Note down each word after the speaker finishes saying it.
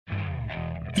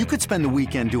You could spend the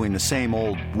weekend doing the same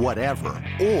old whatever,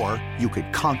 or you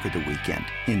could conquer the weekend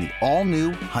in the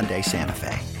all-new Hyundai Santa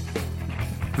Fe.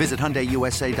 Visit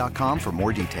HyundaiUSA.com for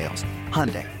more details.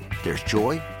 Hyundai, there's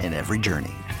joy in every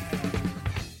journey.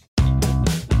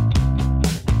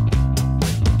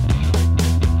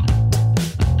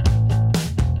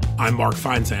 I'm Mark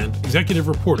Feinsand, executive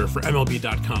reporter for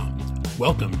MLB.com.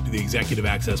 Welcome to the Executive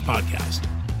Access Podcast.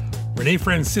 Rene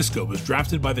Francisco was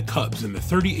drafted by the Cubs in the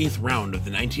 38th round of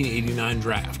the 1989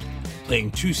 draft, playing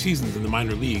 2 seasons in the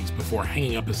minor leagues before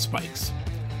hanging up his spikes.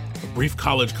 A brief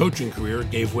college coaching career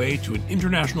gave way to an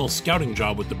international scouting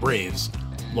job with the Braves,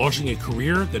 launching a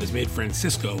career that has made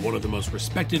Francisco one of the most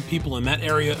respected people in that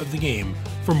area of the game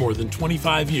for more than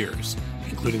 25 years,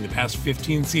 including the past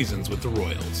 15 seasons with the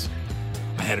Royals.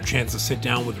 I had a chance to sit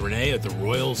down with Rene at the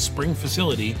Royals spring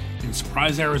facility in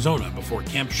Surprise, Arizona before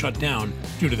camp shut down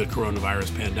due to the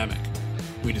coronavirus pandemic.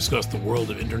 We discussed the world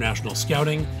of international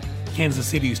scouting, Kansas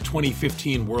City's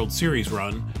 2015 World Series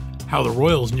run, how the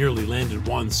Royals nearly landed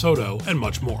Juan Soto, and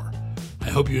much more. I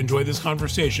hope you enjoy this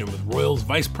conversation with Royals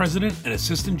Vice President and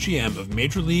Assistant GM of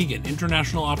Major League and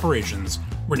International Operations,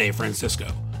 Rene Francisco.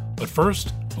 But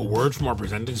first, a word from our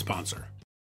presenting sponsor.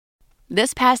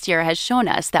 This past year has shown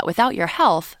us that without your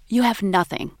health, you have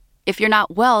nothing. If you're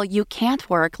not well, you can't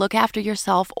work, look after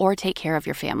yourself, or take care of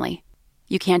your family.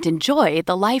 You can't enjoy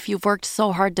the life you've worked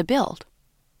so hard to build.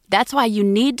 That's why you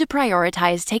need to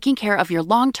prioritize taking care of your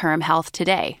long-term health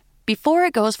today, before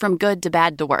it goes from good to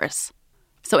bad to worse.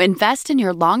 So invest in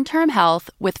your long-term health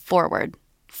with Forward.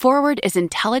 Forward is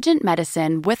intelligent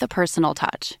medicine with a personal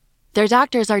touch. Their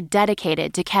doctors are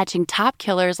dedicated to catching top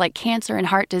killers like cancer and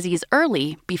heart disease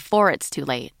early before it's too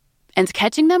late. And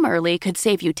catching them early could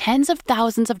save you tens of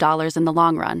thousands of dollars in the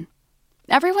long run.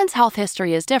 Everyone's health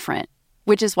history is different,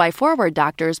 which is why Forward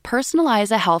doctors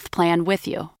personalize a health plan with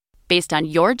you, based on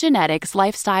your genetics,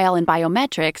 lifestyle, and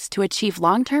biometrics to achieve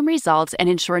long-term results and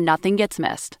ensure nothing gets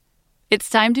missed. It's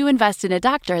time to invest in a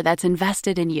doctor that's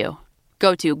invested in you.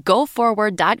 Go to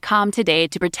GoForward.com today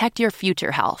to protect your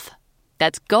future health.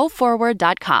 That's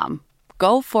GoForward.com.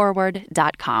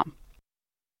 GoForward.com.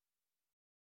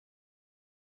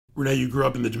 Rene, you grew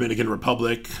up in the Dominican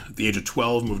Republic. At the age of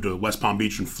 12, moved to West Palm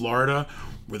Beach in Florida.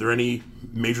 Were there any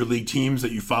major league teams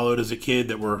that you followed as a kid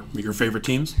that were your favorite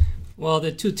teams? Well,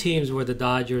 the 2 teams were the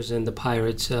Dodgers and the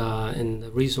Pirates, and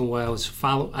the reason why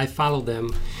I followed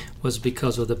them was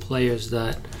because of the players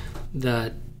that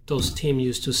those teams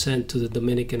used to send to the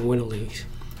Dominican Winter League.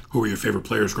 Who were your favorite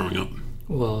players growing up?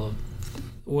 Well,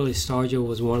 Willie Stargell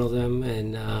was one of them,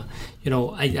 and I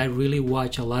really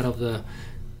watch a lot of the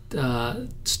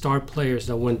star players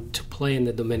that went to play in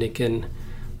the Dominican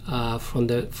from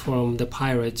the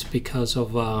Pirates because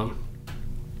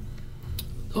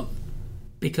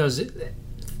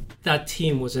that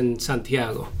team was in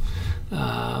Santiago,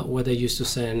 where they used to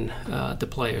send the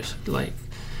players like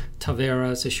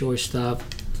Taveras, the shortstop,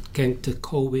 Kent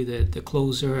Kobe, the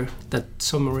closer, that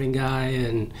submarine guy,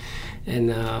 and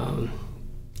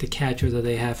the catcher that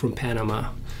they have from Panama,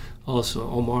 also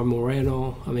Omar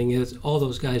Moreno. I mean, all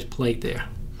those guys played there.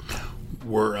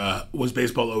 Was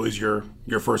baseball always your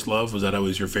first love? Was that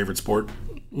always your favorite sport?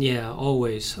 Yeah,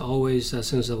 always.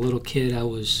 Since a little kid,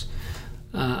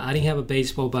 I didn't have a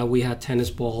baseball, but we had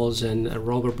tennis balls and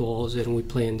rubber balls, and we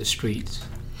play in the streets.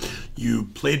 You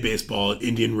played baseball at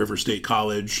Indian River State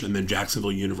College and then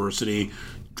Jacksonville University,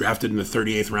 drafted in the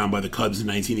 38th round by the Cubs in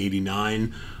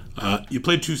 1989. You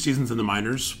played 2 seasons in the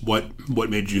minors. What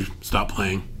made you stop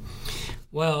playing?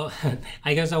 Well,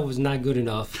 I guess I was not good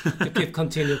enough to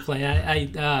continue playing.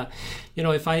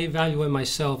 If I evaluate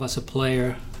myself as a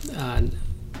player,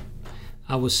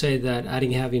 I would say that I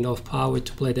didn't have enough power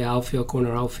to play the outfield,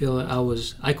 corner outfield.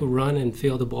 I could run and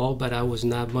field the ball, but I was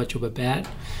not much of a bat.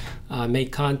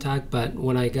 Made contact, but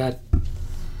when I got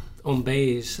on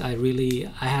base, I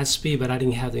had speed, but I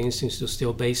didn't have the instincts to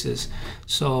steal bases.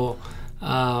 So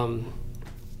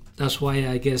that's why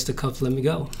I guess the Cubs let me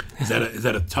go. Is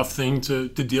that a tough thing to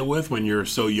deal with when you're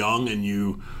so young and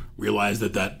you realize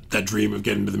that dream of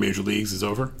getting to the major leagues is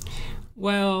over?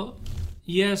 Well,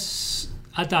 yes,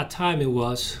 at that time it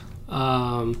was,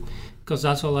 because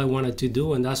that's all I wanted to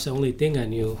do, and that's the only thing I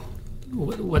knew.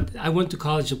 What I went to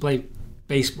college to play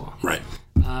baseball. Right.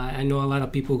 I know a lot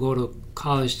of people go to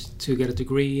college to get a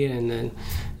degree,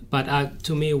 but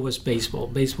to me it was baseball.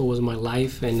 Baseball was my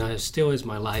life, and it still is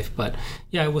my life. But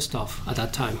yeah, it was tough at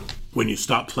that time. When you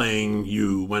stopped playing,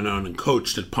 you went on and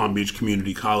coached at Palm Beach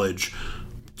Community College.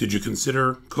 Did you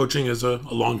consider coaching as a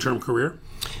long-term career?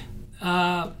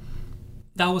 That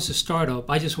was a startup.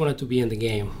 I just wanted to be in the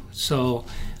game. So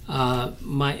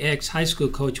my ex-high school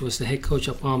coach was the head coach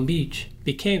of Palm Beach,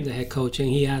 became the head coach, and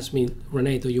he asked me,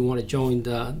 Rene, do you want to join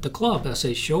the club? I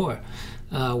said, sure,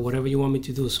 whatever you want me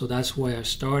to do. So that's where I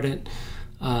started.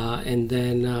 And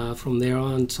then from there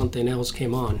on, something else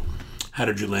came on. How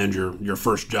did you land your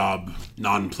first job,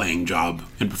 non-playing job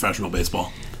in professional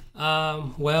baseball?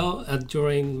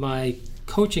 During my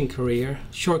coaching career,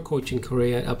 short coaching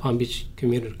career at Palm Beach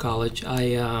Community College,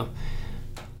 I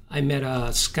met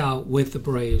a scout with the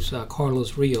Braves,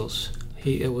 Carlos Rios.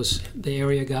 He was the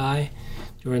area guy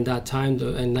during that time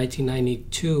in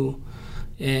 1992,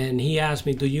 and he asked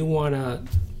me, do you want to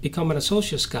become an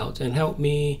associate scout and help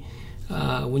me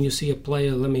when you see a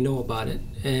player, let me know about it.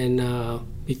 And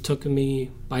he took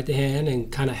me by the hand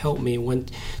and kind of helped me,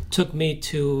 took me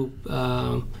to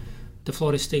the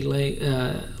Florida State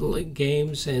League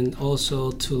games and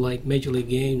also to like Major League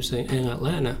games in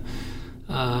Atlanta.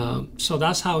 So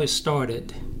that's how it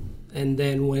started. And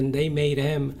then when they made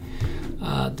him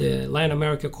the Latin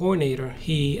America coordinator,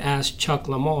 he asked Chuck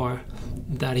Lamar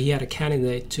that he had a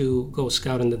candidate to go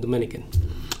scout in the Dominican.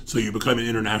 So you become an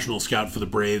international scout for the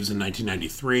Braves in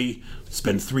 1993,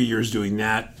 spend 3 years doing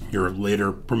that. You're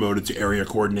later promoted to area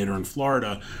coordinator in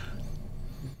Florida.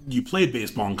 You played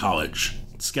baseball in college.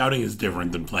 Scouting is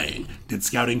different than playing. Did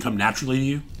scouting come naturally to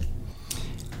you?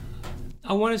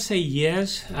 I want to say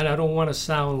yes, and I don't want to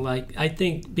sound like, I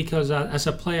think because as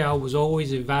a player, I was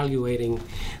always evaluating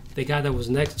the guy that was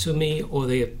next to me or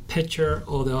the pitcher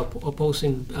or the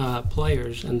opposing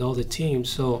players and all the teams.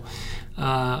 So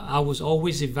I was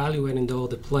always evaluating all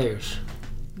the players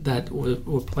that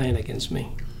were playing against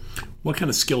me. What kind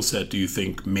of skill set do you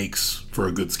think makes for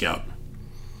a good scout?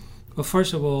 Well,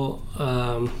 first of all,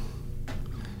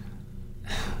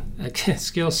 a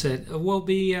skill set will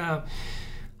be, I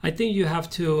think you have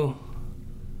to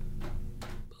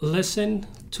listen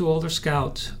to older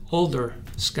scouts,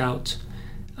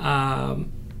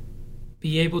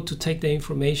 be able to take the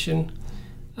information,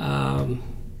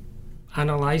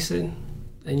 analyze it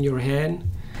in your head,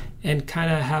 and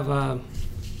kind of have a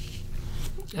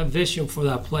vision for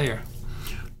that player.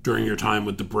 During your time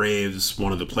with the Braves,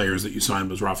 one of the players that you signed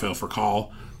was Rafael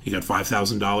Furcal. He got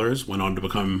 $5,000, went on to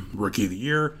become Rookie of the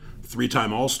Year,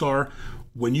 3-time All-Star.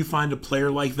 When you find a player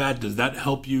like that, does that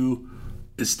help you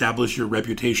establish your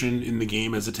reputation in the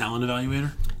game as a talent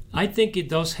evaluator? I think it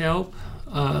does help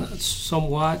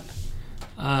somewhat,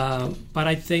 but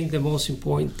I think the most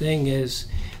important thing is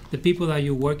the people that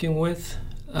you're working with,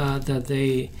 that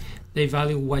they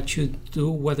value what you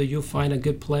do, whether you find a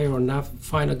good player or not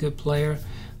find a good player.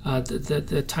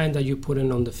 The time that you put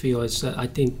in on the field is, I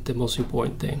think, the most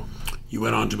important thing. You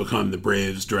went on to become the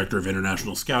Braves Director of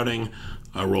International Scouting,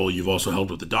 a role you've also held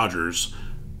with the Dodgers.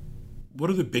 What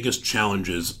are the biggest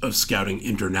challenges of scouting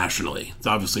internationally? It's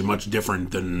obviously much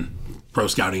different than pro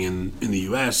scouting in the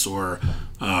U.S. or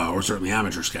certainly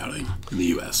amateur scouting in the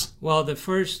U.S. Well, the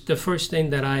first thing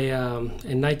that I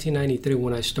in 1993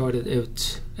 when I started,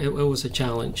 it was a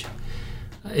challenge.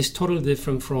 It's totally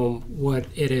different from what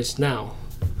it is now.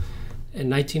 In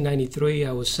 1993,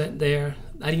 I was sent there.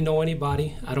 I didn't know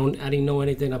anybody. I didn't know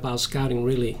anything about scouting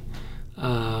really.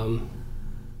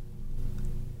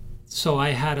 So I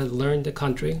had to learn the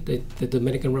country, the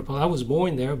Dominican Republic. I was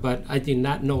born there, but I did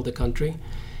not know the country.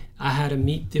 I had to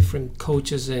meet different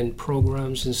coaches and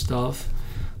programs and stuff.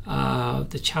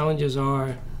 The challenges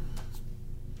are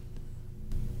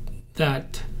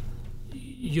that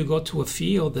you go to a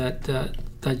field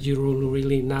that you're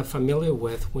really not familiar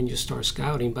with when you start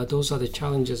scouting, but those are the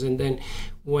challenges. And then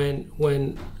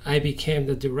when I became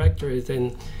the director,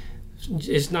 then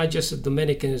it's not just the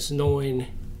Dominicans knowing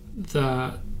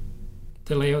the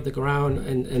lay of the ground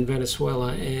in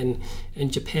Venezuela and in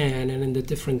Japan and in the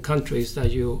different countries that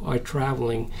you are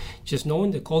traveling. Just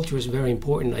knowing the culture is very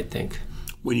important, I think.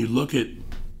 When you look at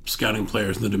scouting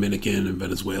players in the Dominican and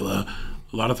Venezuela,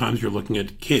 a lot of times you're looking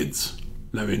at kids.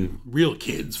 I mean, real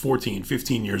kids, 14,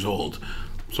 15 years old,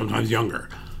 sometimes younger.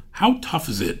 How tough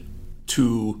is it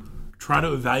to try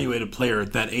to evaluate a player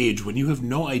at that age when you have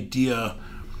no idea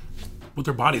what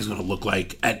their body's going to look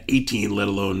like at 18, let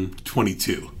alone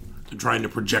 22, and trying to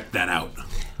project that out?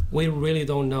 We really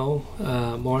don't know,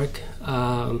 Mark.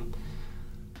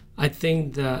 I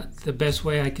think that the best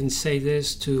way I can say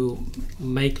this to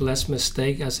make less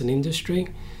mistake as an industry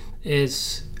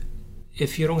is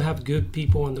if you don't have good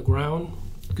people on the ground,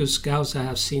 good scouts that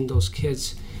have seen those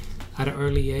kids at an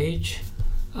early age,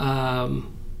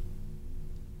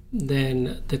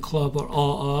 then the club or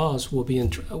all us will be in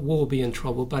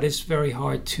trouble. But it's very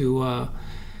hard to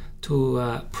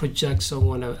project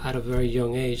someone at a very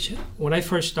young age. When I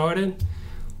first started,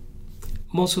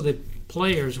 most of the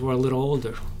players were a little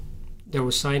older. They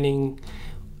were signing,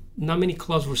 not many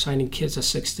clubs were signing kids at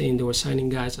 16. They were signing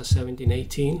guys at 17,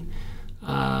 18.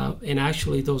 And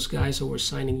actually, those guys that were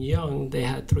signing young, they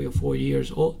had 3 or 4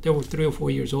 years old. They were 3 or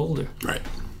 4 years older. Right.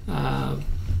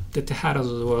 The Tejadas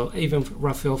of the world, even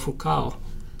Rafael Furcal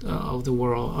of the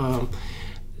world.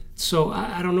 So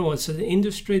I don't know. It's an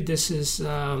industry. This is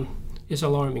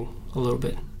alarming a little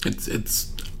bit.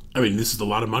 It's. I mean, this is a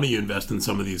lot of money you invest in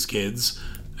some of these kids,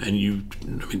 and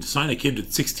to sign a kid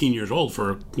at 16 years old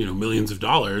for millions of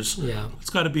dollars. Yeah. It's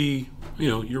got to be.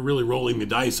 You're really rolling the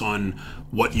dice on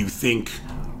what you think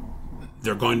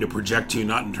they're going to project to you,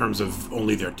 not in terms of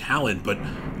only their talent, but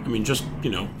just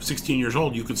 16 years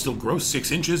old, you could still grow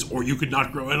 6 inches, or you could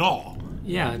not grow at all.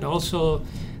 Yeah, and also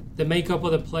the makeup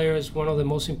of the players, one of the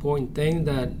most important things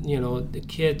that the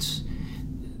kids.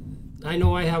 I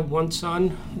know I have one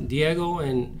son, Diego,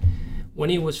 and when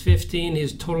he was 15,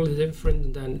 he's totally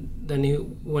different than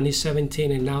when he's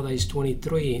 17, and now that he's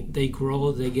 23, they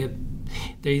grow, they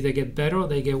either get better or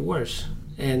they get worse,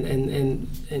 and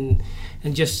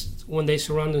just when they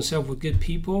surround themselves with good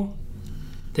people,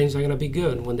 things are going to be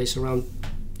good. When they surround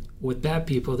with bad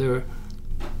people,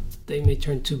 they may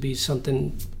turn to be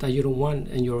something that you don't want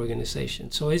in your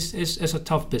organization. So it's a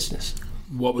tough business.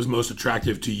 What was most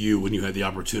attractive to you when you had the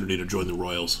opportunity to join the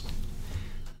Royals?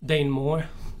 Dayton Moore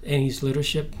and his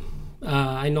leadership.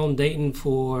 I've known Dayton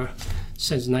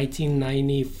since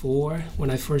 1994 when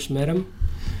I first met him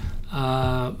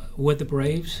with the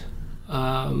Braves.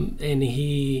 And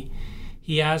he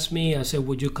asked me, I said,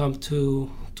 would you come to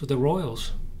the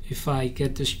Royals if I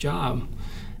get this job?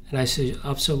 And I said,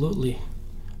 absolutely.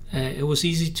 It was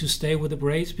easy to stay with the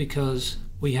Braves because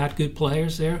we had good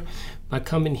players there, but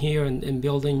coming here and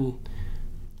building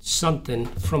something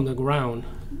from the ground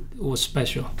was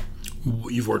special.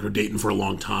 You've worked with Dayton for a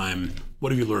long time.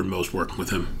 What have you learned most working with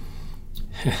him?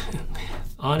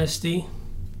 Honesty,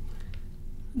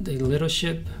 the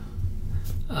leadership,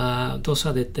 those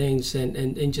are the things,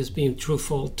 and just being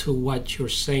truthful to what you're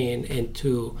saying,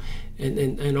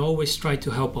 and always try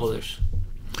to help others.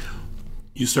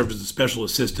 You served as a special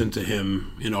assistant to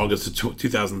him in August of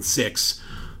 2006,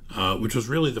 which was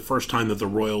really the first time that the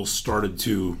Royals started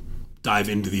to dive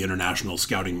into the international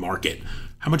scouting market.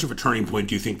 How much of a turning point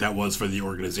do you think that was for the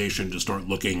organization to start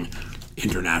looking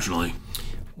internationally?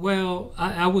 Well,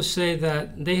 I would say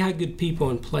that they had good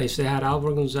people in place. They had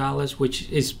Albert Gonzalez, which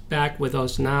is back with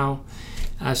us now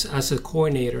as a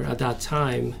coordinator at that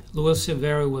time. Luis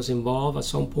Silverio was involved at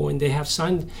some point. They have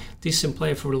signed decent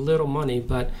players for little money,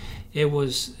 but it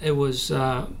was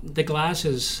the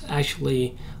glasses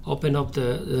actually opened up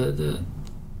the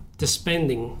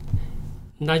spending,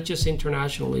 not just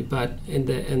internationally, but in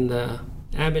the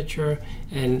amateur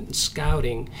and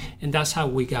scouting, and that's how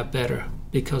we got better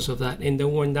because of that. And there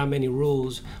weren't that many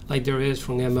rules like there is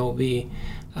from MLB,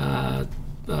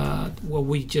 where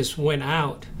we just went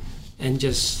out and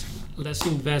just let's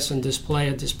invest in these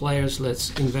players,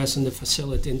 let's invest in the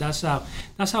facility, and that's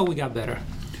how we got better.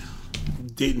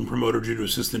 Dayton promoted you to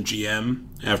assistant GM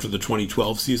after the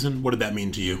 2012 season. What did that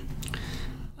mean to you?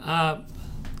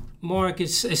 Mark, it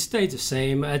stayed the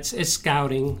same. It's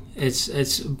scouting.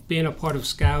 It's being a part of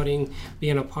scouting,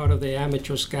 being a part of the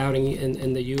amateur scouting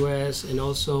in the U.S., and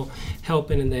also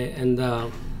helping in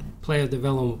the player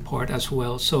development part as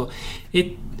well. So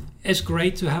it's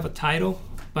great to have a title,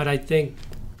 but I think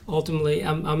ultimately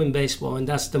I'm in baseball, and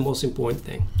that's the most important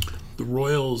thing. The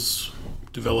Royals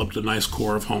developed a nice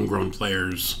core of homegrown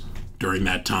players during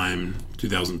that time,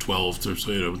 2012 to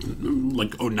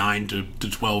like 09 to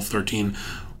 12, 13.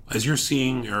 As you're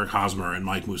seeing Eric Hosmer and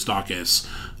Mike Moustakas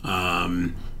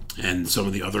and some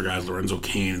of the other guys, Lorenzo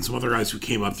Cain, and some other guys who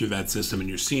came up through that system, and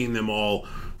you're seeing them all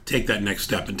take that next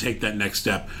step,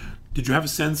 did you have a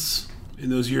sense in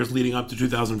those years leading up to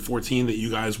 2014 that you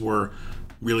guys were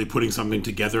really putting something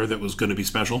together that was going to be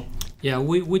special? Yeah,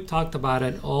 we talked about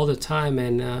it all the time,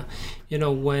 and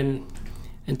when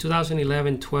in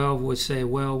 2011-12 we say,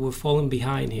 well, we're falling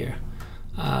behind here,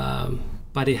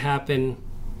 but it happened.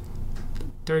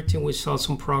 13 we saw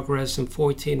some progress, and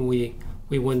 14 we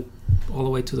went all the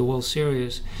way to the World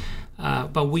Series,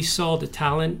 but we saw the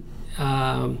talent.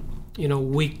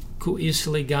 We could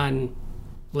easily gotten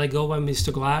let go by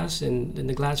Mr. Glass and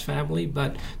the Glass family,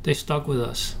 but they stuck with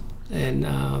us, and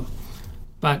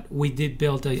but we did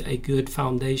build a good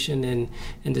foundation, and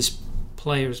these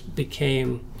players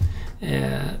became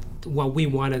what we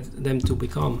wanted them to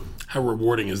become. How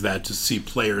rewarding is that to see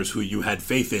players who you had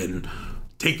faith in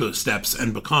take those steps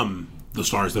and become the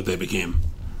stars that they became?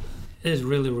 It is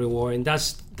really rewarding.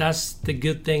 That's the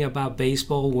good thing about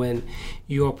baseball, when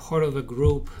you're part of a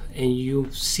group and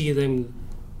you see them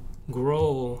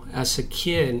grow as a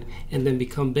kid and then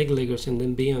become big leaguers and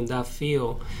then be on that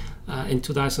field in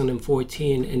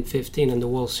 2014 and 15 in the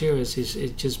World Series,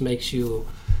 it just makes you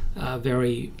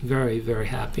very, very, very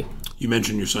happy. You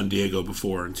mentioned your son Diego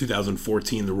before. In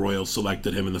 2014, the Royals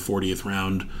selected him in the 40th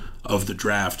round of the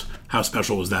draft. How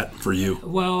special was that for you?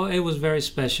 Well, it was very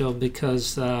special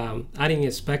because I didn't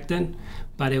expect it,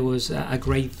 but it was a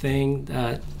great thing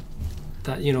that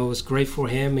it was great for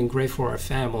him and great for our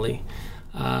family.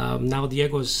 Now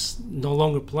Diego's no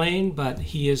longer playing, but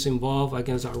he is involved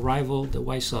against our rival, the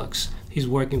White Sox. He's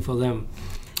working for them.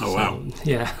 Oh, wow.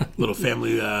 Yeah. little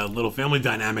family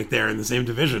dynamic there in the same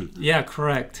division. Yeah,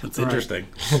 correct. That's interesting.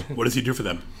 What does he do for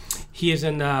them? He is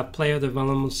in the player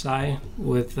development side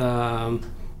with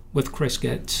Chris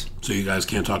Getz. So you guys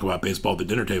can't talk about baseball at the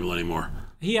dinner table anymore.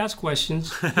 He asks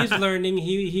questions. He's learning.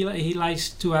 He likes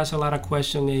to ask a lot of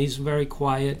questions, and he's very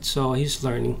quiet, so he's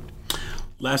learning.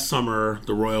 Last summer,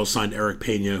 the Royals signed Eric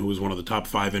Pena, who was one of the top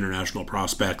 5 international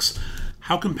prospects.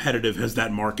 How competitive has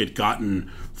that market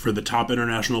gotten for the top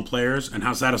international players, and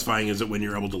how satisfying is it when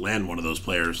you're able to land one of those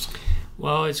players?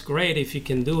 Well, it's great if you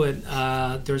can do it.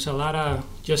 There's a lot of,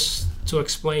 just to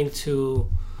explain to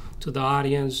the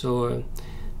audience, or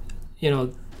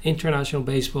international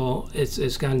baseball,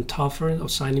 it's gotten tougher of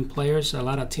signing players. A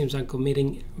lot of teams are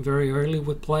committing very early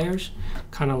with players,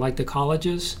 kind of like the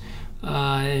colleges.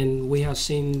 And we have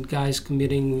seen guys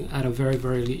committing at a very,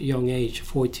 very young age,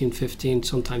 14, 15,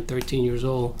 sometimes 13 years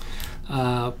old.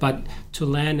 But to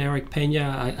land Eric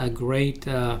Pena, a great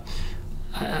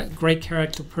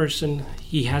character person,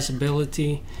 he has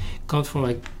ability, comes from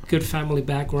a good family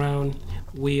background.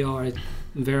 We are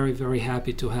very, very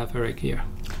happy to have Eric here.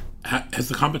 Has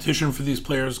the competition for these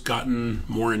players gotten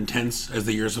more intense as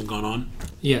the years have gone on?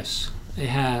 Yes, it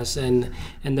has, and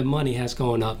the money has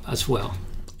gone up as well.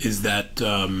 Is that,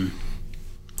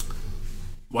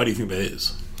 why do you think that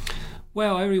is?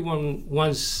 Well, everyone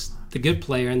wants the good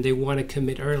player, and they want to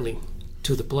commit early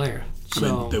to the player. So,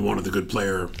 I mean, they wanted the good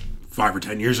player 5 or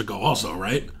 10 years ago also,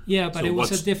 right? Yeah, but it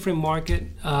was a different market.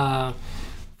 5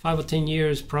 or 10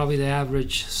 years, probably the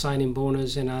average signing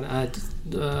bonus, and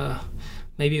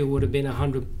maybe it would have been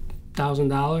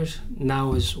 $100,000.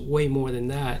 Now it's way more than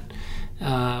that.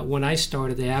 When I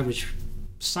started, the average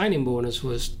signing bonus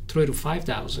was $3,000 to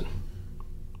 $5,000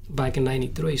 back in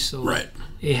 '93. So right.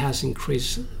 It has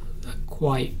increased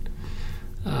quite.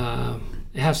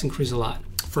 It has increased a lot.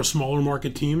 For smaller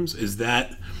market teams, is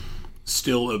that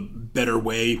still a better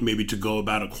way maybe to go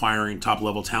about acquiring top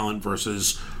level talent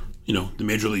versus, the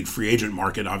major league free agent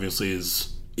market obviously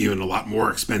is even a lot more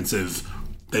expensive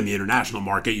than the international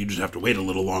market? You just have to wait a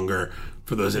little longer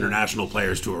for those international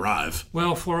players to arrive.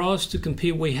 Well, for us to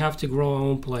compete, we have to grow our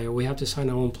own player. We have to sign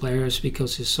our own players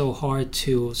because it's so hard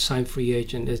to sign free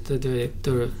agents.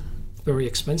 They're very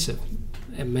expensive,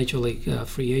 major league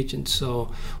free agents.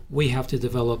 So we have to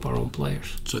develop our own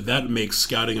players. So that makes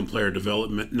scouting and player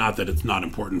development, not that it's not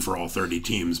important for all 30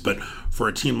 teams, but for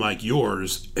a team like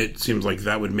yours, it seems like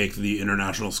that would make the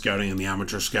international scouting and the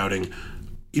amateur scouting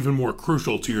even more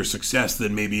crucial to your success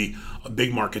than maybe a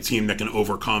big market team that can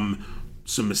overcome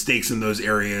some mistakes in those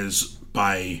areas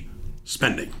by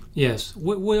spending. Yes,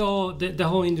 we all, the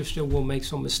whole industry will make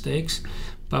some mistakes,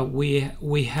 but we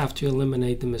have to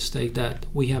eliminate the mistake that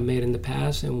we have made in the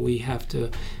past, and we have to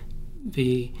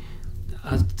be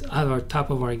at our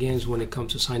top of our games when it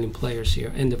comes to signing players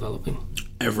here and developing.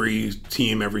 Every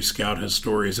team, every scout has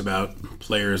stories about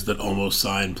players that almost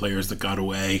signed, players that got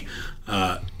away.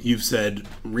 You've said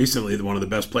recently that one of the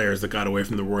best players that got away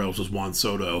from the Royals was Juan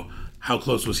Soto. How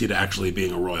close was he to actually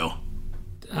being a Royal?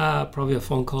 Probably a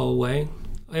phone call away.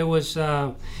 It was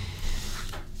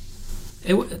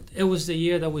it was the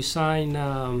year that we signed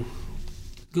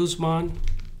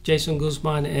Jason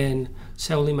Guzman, and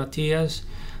Sauli Matias.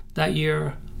 That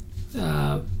year,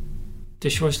 the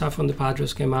shortstop from the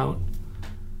Padres came out,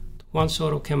 Juan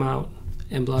Soto came out,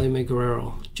 and Vladimir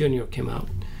Guerrero Jr. came out.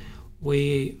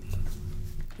 We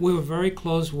were very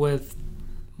close with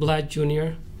Vlad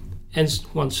Jr. and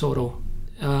Juan Soto.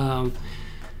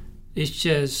 It's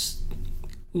just,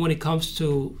 when it comes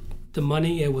to the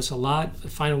money, it was a lot.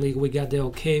 Finally, we got the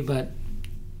okay, but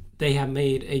they have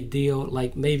made a deal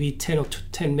like maybe 10 or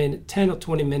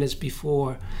 20 minutes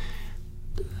before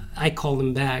I call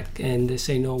them back, and they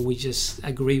say, no, we just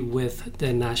agree with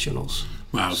the Nationals.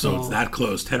 Wow, so it's that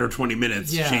close. 10 or 20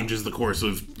 minutes changes the course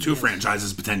of two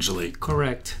franchises potentially.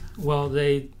 Correct. Well,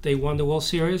 they won the World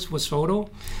Series with Soto,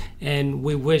 and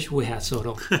we wish we had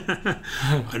Soto.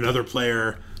 Another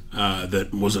player that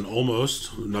was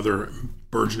another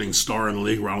burgeoning star in the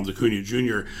league, Ronald Acuna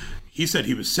Jr., he said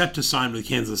he was set to sign with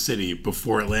Kansas City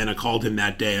before Atlanta called him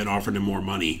that day and offered him more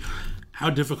money. How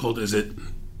difficult is it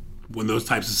when those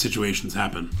types of situations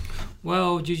happen?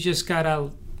 Well, you just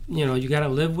gotta, you gotta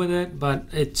live with it.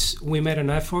 But we made an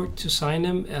effort to sign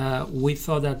him. We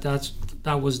thought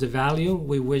that was the value.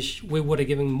 We wish we would have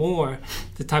given more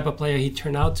the type of player he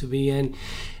turned out to be. And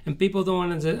people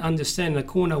don't understand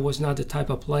Acuna was not the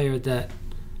type of player that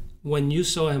when you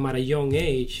saw him at a young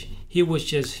age, he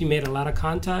made a lot of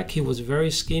contact. He was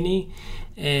very skinny,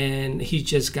 and he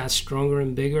just got stronger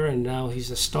and bigger, and now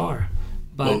he's a star.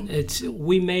 But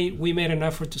we made an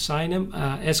effort to sign him.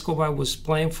 Escobar was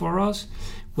playing for us,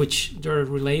 which they're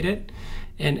related,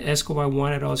 and Escobar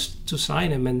wanted us to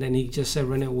sign him, and then he just said,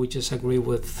 Rene, we just agree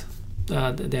with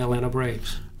the Atlanta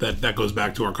Braves. That goes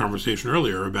back to our conversation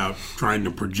earlier about trying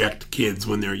to project kids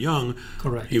when they're young.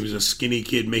 Correct. He was a skinny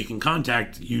kid making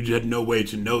contact. You had no way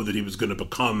to know that he was going to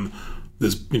become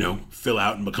this, fill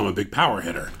out and become a big power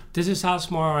hitter. This is how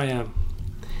smart I am.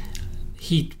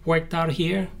 He worked out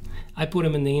here. I put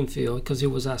him in the infield because he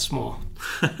was that small.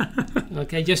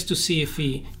 Okay, just to see if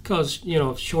because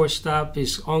shortstop,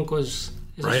 his uncle is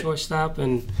right. A shortstop,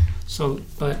 and so,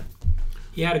 but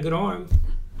he had a good arm,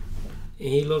 and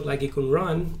he looked like he could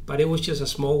run, but it was just a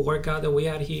small workout that we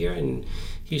had here, and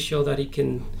he showed that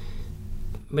he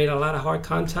made a lot of hard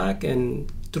contact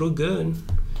and threw good,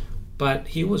 but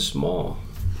he was small.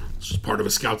 It's just part of a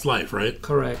scout's life, right?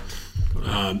 Correct.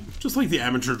 Just like the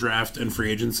amateur draft and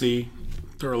free agency,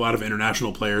 there are a lot of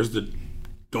international players that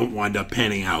don't wind up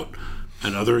panning out,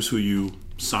 and others who you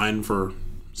sign for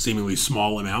seemingly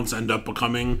small amounts end up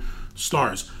becoming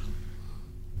stars.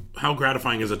 How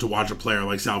gratifying is it to watch a player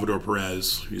like Salvador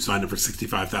Perez, you signed him for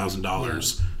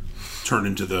 $65,000, turn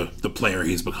into the player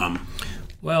he's become?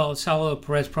 Well, Salvador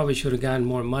Perez probably should have gotten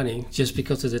more money just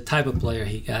because of the type of player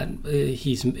he got.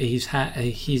 He's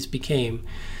became.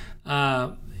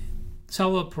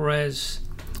 Salvador Perez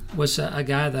was a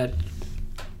guy that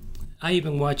I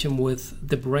even watched him with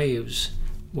the Braves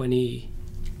when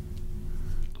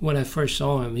I first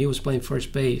saw him. He was playing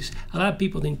first base. A lot of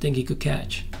people didn't think he could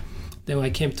catch. Then when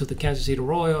I came to the Kansas City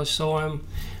Royals, saw him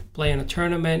play in a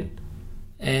tournament,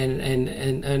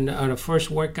 and on the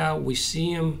first workout we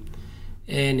see him,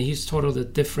 and he's totally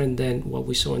different than what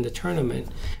we saw in the tournament.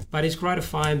 But it's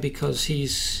gratifying because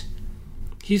his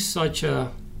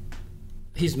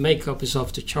makeup is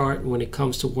off the chart when it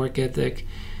comes to work ethic.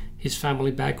 His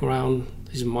family background,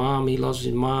 he loves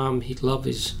his mom, he loves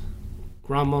his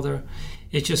grandmother.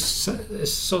 It's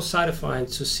so satisfying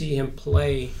to see him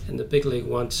play in the big league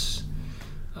once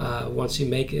he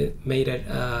made it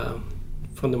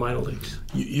from the minor leagues.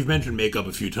 You've mentioned makeup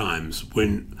a few times.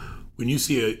 When you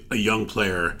see a young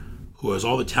player who has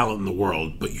all the talent in the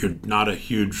world, but you're not a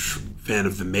huge fan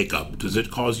of the makeup, does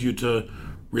it cause you to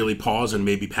really pause and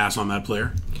maybe pass on that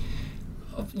player?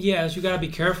 Yes, you gotta be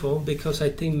careful because I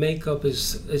think makeup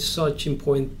is such an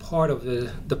important part of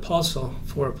the puzzle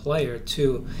for a player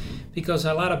too, because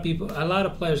a lot of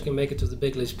players can make it to the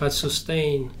big leagues, but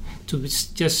sustain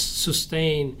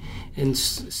and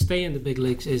stay in the big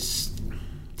leagues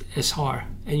is hard,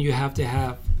 and you have to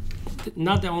have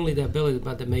not only the ability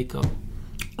but the makeup.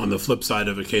 On the flip side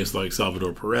of a case like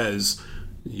Salvador Perez,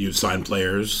 you've signed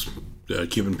players.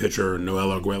 Cuban pitcher Noel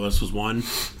Arguelles was one.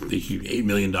 The $8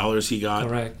 million he got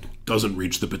Correct. Doesn't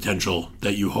reach the potential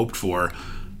that you hoped for.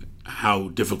 How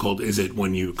difficult is it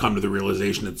when you come to the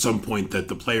realization at some point that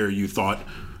the player you thought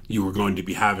you were going to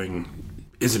be having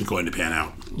isn't going to pan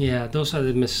out? Yeah, those are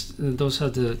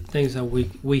the things that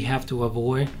we have to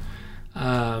avoid.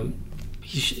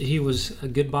 He was a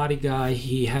good body guy.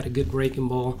 He had a good breaking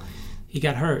ball. He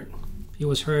got hurt. He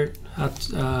was hurt at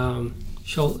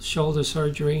shoulder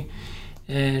surgery.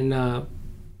 And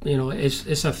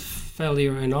it's a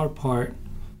failure in our part,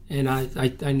 and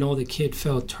I know the kid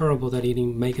felt terrible that he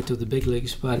didn't make it to the big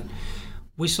leagues. But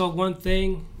we saw one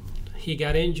thing: he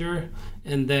got injured,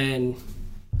 and then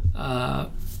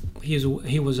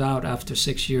he was out after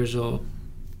 6 years of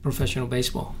professional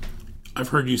baseball. I've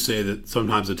heard you say that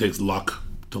sometimes it takes luck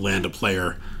to land a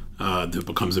player that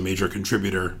becomes a major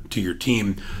contributor to your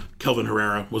team. Kelvin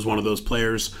Herrera was one of those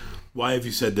players. Why have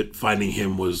you said that finding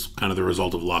him was kind of the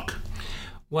result of luck?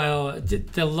 Well,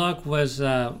 the luck was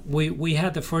we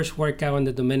had the first workout in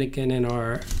the Dominican in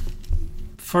our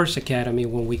first academy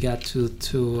when we got to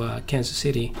Kansas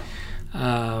City.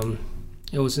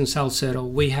 It was in Salcedo.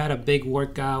 We had a big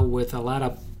workout with a lot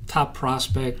of top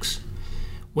prospects.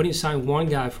 We didn't sign one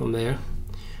guy from there,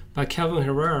 but Kelvin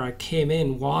Herrera came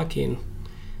in walking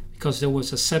because there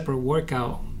was a separate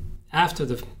workout after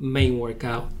the main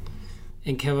workout.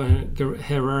 And Kelvin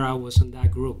Herrera was in that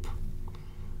group.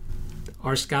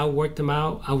 our scout worked him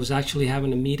out. I was actually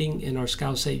having a meeting, and our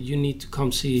scout said, "You need to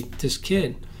come see this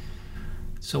kid."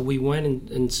 So we went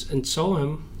and saw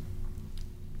him,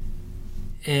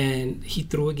 and he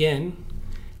threw again,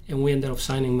 and we ended up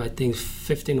signing, I think,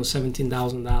 $15,000 or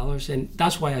 $17,000, and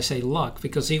that's why I say luck,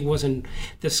 because he wasn't.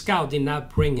 The scout did not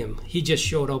bring him; he just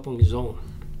showed up on his own.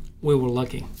 We were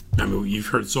lucky. I mean, you've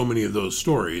heard so many of those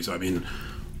stories. I mean,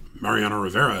 Mariano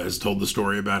Rivera has told the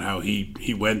story about how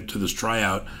he went to this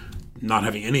tryout not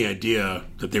having any idea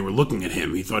that they were looking at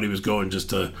him. He thought he was going just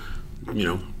to,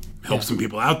 help some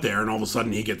people out there, and all of a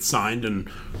sudden he gets signed and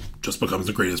just becomes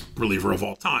the greatest reliever of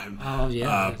all time. Oh,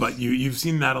 yeah. But you've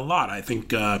seen that a lot. I think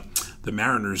the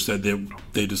Mariners said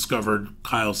they discovered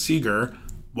Kyle Seager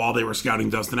while they were scouting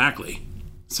Dustin Ackley.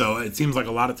 So it seems like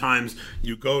a lot of times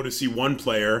you go to see one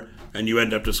player and you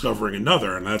end up discovering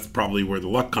another, and that's probably where the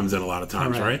luck comes in a lot of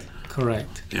times, right?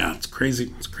 Correct. Yeah, it's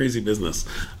crazy. It's crazy business.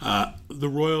 The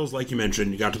Royals, like you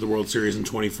mentioned, you got to the World Series in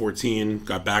 2014,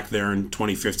 got back there in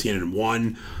 2015 and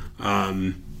won.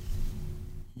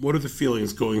 What are the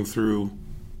feelings going through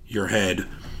your head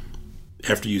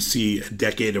after you see a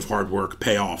decade of hard work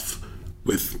pay off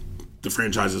with the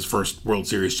franchise's first World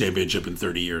Series championship in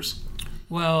 30 years?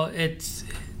 Well, it's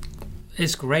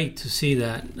great to see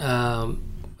that.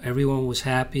 Everyone was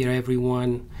happy.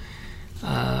 Everyone,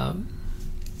 the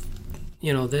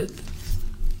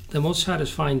most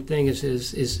satisfying thing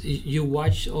is you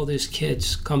watch all these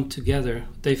kids come together.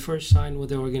 They first sign with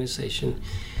the organization.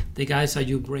 The guys that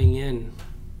you bring in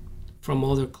from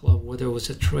other club, whether it was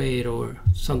a trade or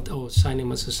something, or signing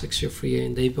them as a 6-year free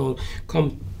agent, they all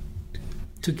come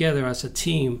together as a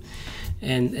team,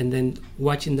 and then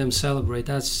watching them celebrate.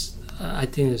 That's I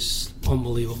think is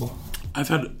unbelievable. I've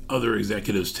had other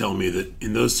executives tell me that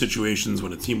in those situations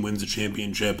when a team wins a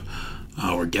championship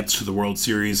or gets to the World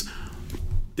Series,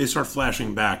 they start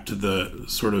flashing back to the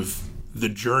sort of the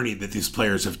journey that these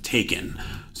players have taken.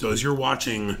 So as you're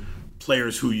watching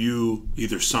players who you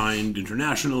either signed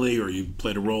internationally or you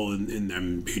played a role in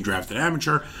them being drafted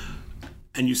amateur,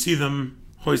 and you see them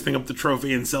hoisting up the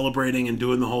trophy and celebrating and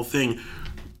doing the whole thing,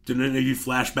 did any of you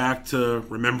flash back to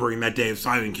remembering that day of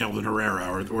signing Kelvin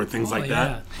Herrera or things like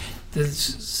that?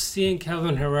 Seeing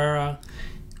Kelvin Herrera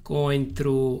going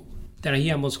through that,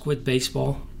 he almost quit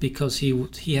baseball because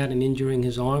he had an injury in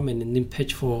his arm and didn't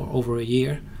pitch for over a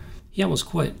year. He almost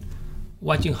quit.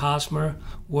 Watching Hosmer,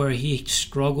 where he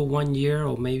struggled 1 year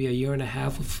or maybe a year and a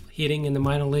half of hitting in the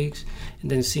minor leagues, and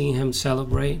then seeing him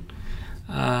celebrate.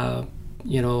 Giordano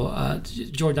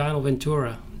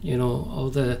Ventura, all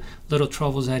the little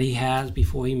troubles that he has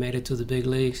before he made it to the big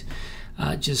leagues.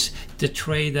 Just the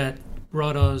trade that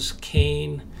brought us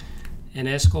Kane and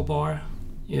Escobar,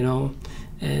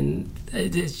 and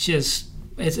it's just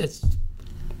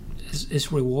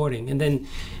it's rewarding. And then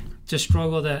the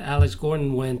struggle that Alex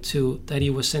Gordon went to, that he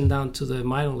was sent down to the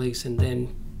minor leagues and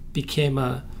then became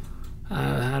I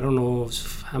don't know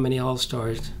how many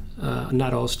All-Stars,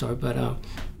 not All-Star, but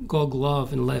Gold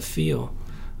Glove in left field.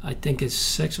 I think it's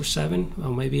 6 or 7,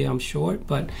 or maybe I'm short,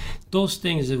 but those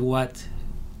things are what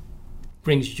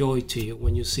brings joy to you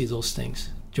when you see those things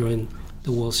during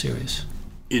the World Series.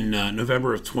 In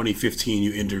November of 2015,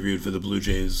 you interviewed for the Blue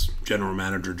Jays general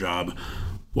manager job.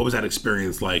 What was that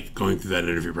experience like, going through that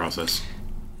interview process?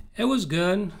 It was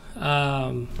good.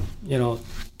 They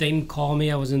didn't call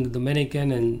me. I was in the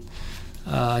Dominican, and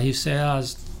he said,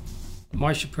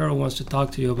 Mark Shapiro wants to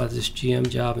talk to you about this GM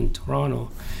job in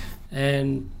Toronto.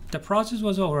 And the process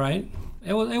was all right.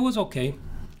 It was okay.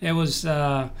 It was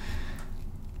a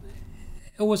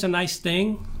nice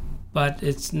thing, but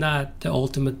it's not the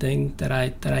ultimate thing that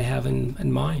I have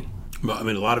in mind. Well, I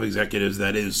mean, a lot of executives,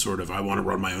 that is sort of, I want to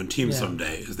run my own team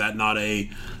someday. Is that not an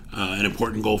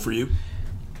important goal for you?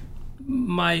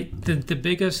 The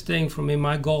biggest thing for me,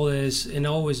 my goal is, and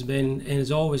always been, and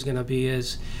is always going to be,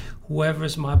 is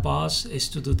whoever's my boss is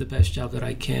to do the best job that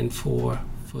I can for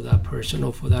that person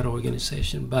or for that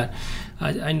organization. But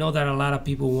I know that a lot of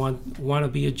people want to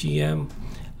be a GM.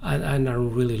 I'm not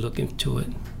really looking to it.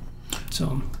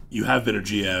 So you have been a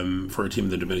GM for a team in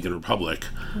the Dominican Republic.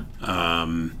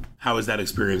 How has that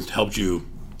experience helped you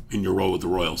in your role with the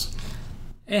Royals?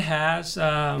 It has.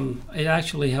 It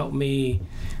actually helped me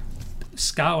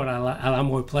scout a lot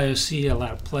more players, see a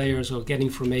lot of players, or get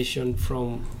information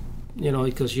from,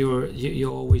 because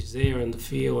you're always there in the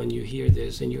field and you hear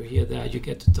this and you hear that. You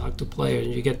get to talk to players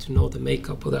and you get to know the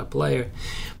makeup of that player.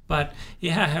 But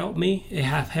it has helped me. It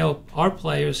has helped our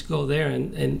players go there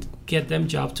and get them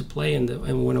job to play and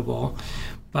win a ball.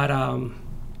 But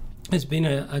it's been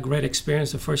a great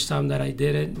experience. The first time that I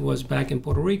did it was back in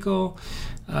Puerto Rico.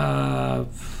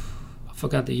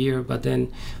 forgot the year, but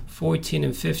then 14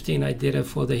 and 15 I did it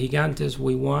for the Gigantes.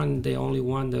 We won. They only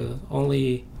won the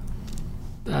only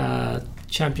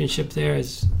championship there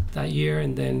is that year,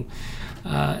 and then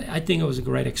I think it was a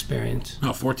great experience.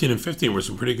 Oh, 14 and 15 were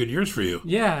some pretty good years for you.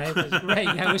 Yeah, it was great.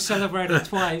 I was celebrated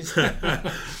twice.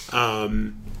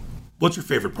 What's your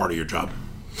favorite part of your job?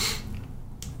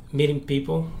 Meeting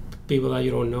people that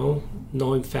you don't know,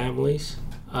 knowing families,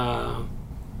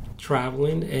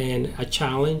 traveling, and a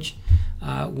challenge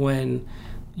when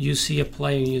you see a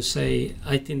player and you say,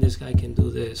 I think this guy can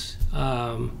do this.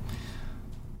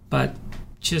 But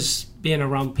just being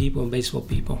around people and baseball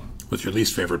people. What's your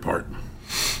least favorite part?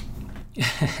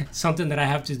 Something that I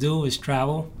have to do is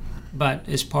travel, but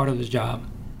it's part of the job.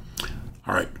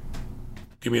 All right.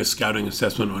 Give me a scouting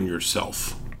assessment on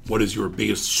yourself. What is your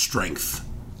biggest strength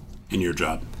in your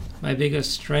job? My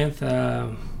biggest strength,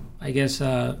 I guess,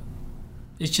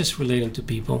 it's just relating to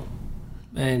people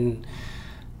and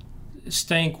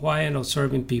staying quiet and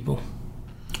observing people.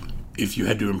 If you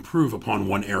had to improve upon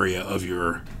one area of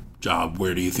your job,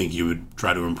 where do you think you would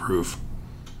try to improve?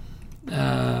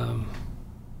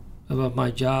 About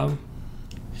my job,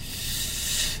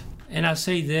 and I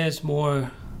say this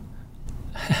more,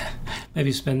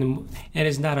 maybe spending, and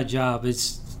it's not a job,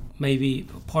 it's maybe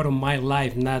part of my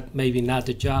life, not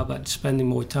the job, but spending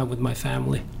more time with my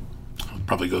family.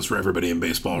 Probably goes for everybody in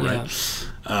baseball, right?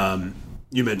 Yeah.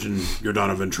 You mentioned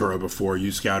Yordano Ventura before.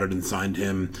 You scouted and signed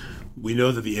him. We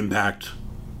know that the impact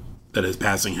that his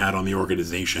passing had on the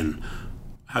organization.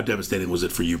 How devastating was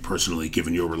it for you personally,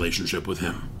 given your relationship with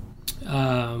him?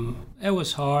 It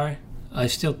was hard. I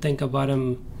still think about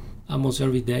him almost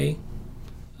every day,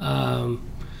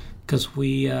 because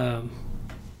we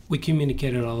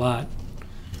communicated a lot,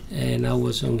 and I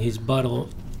was on his butt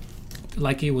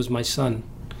like he was my son.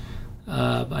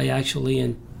 I actually,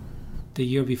 in the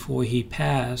year before he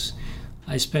passed,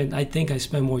 I think I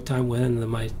spent more time with him than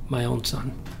my own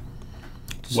son.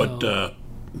 What a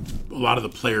lot of the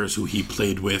players who he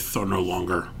played with are no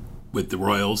longer with the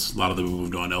Royals. A lot of them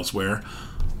moved on elsewhere.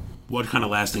 What kind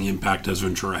of lasting impact has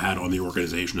Ventura had on the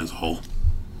organization as a whole?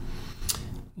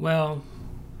 Well,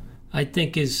 I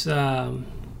think it's a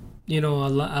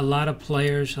lot of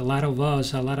players, a lot of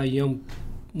us, a lot of young,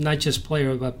 not just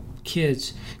players but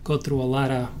kids, go through a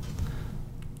lot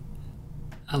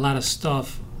of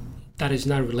stuff that is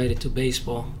not related to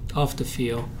baseball off the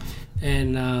field.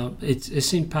 And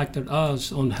it's impacted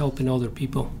us on helping other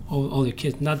people, other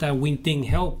kids. Not that we didn't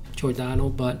help Giordano,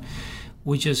 but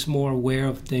we're just more aware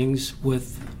of things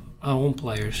with our own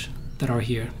players that are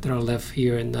here, that are left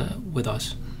here with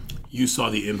us. You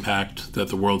saw the impact that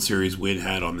the World Series win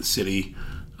had on the city.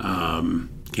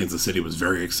 Kansas City was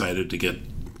very excited to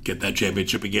get that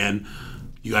championship again.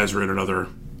 You guys are in another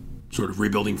sort of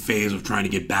rebuilding phase of trying to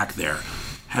get back there.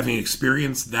 Having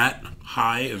experienced that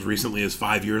high as recently as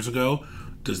 5 years ago,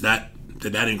 did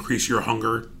that increase your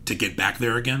hunger to get back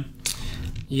there again?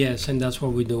 Yes, and that's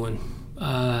what we're doing.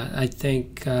 I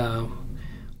think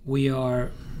we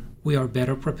are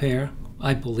better prepared,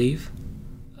 I believe.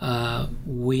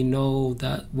 We know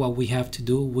that what we have to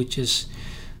do, which is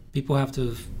we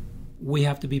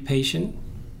have to be patient.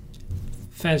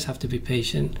 Fans have to be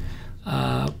patient.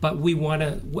 But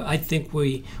I think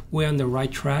we're on the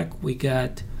right track.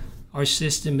 Our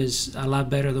system is a lot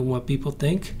better than what people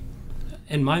think.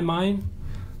 In my mind,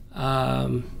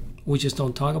 we just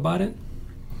don't talk about it.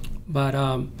 But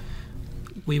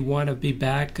we want to be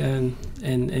back and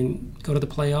go to the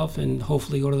playoff and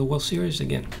hopefully go to the World Series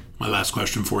again. My last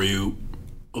question for you.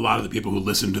 A lot of the people who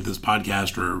listen to this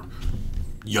podcast are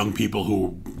young people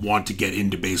who want to get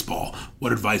into baseball.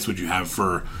 What advice would you have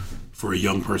for a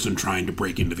young person trying to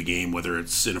break into the game, whether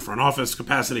it's in a front office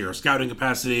capacity or a scouting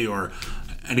capacity or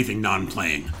anything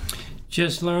non-playing?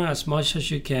 Just learn as much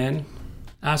as you can.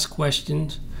 Ask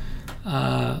questions.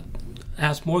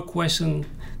 Ask more questions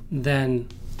than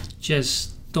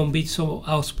just don't be so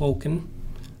outspoken.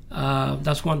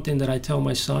 That's one thing that I tell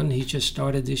my son. He just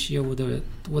started this year with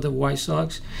the White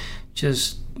Sox.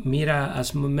 Just meet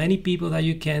as many people that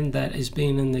you can that is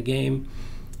being in the game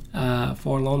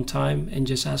for a long time, and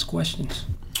just ask questions.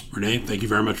 Rene, thank you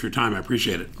very much for your time. I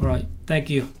appreciate it. All right. Thank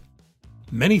you.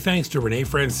 Many thanks to Rene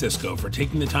Francisco for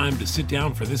taking the time to sit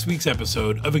down for this week's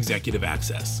episode of Executive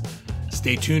Access.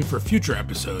 Stay tuned for future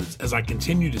episodes as I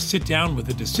continue to sit down with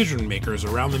the decision makers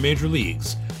around the major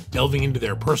leagues, delving into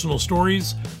their personal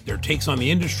stories, their takes on the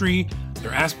industry,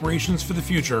 their aspirations for the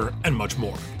future, and much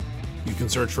more. You can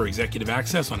search for Executive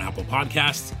Access on Apple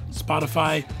Podcasts,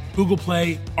 Spotify, Google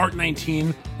Play,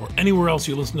 Art19, or anywhere else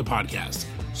you listen to podcasts.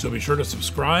 So be sure to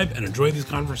subscribe and enjoy these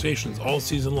conversations all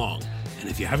season long. And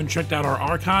if you haven't checked out our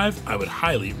archive, I would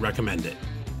highly recommend it.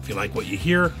 If you like what you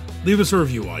hear, leave us a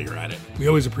review while you're at it. We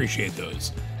always appreciate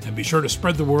those. And be sure to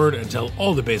spread the word and tell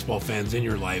all the baseball fans in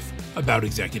your life about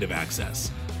Executive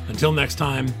Access. Until next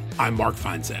time, I'm Mark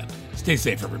Feinsand. Stay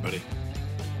safe, everybody.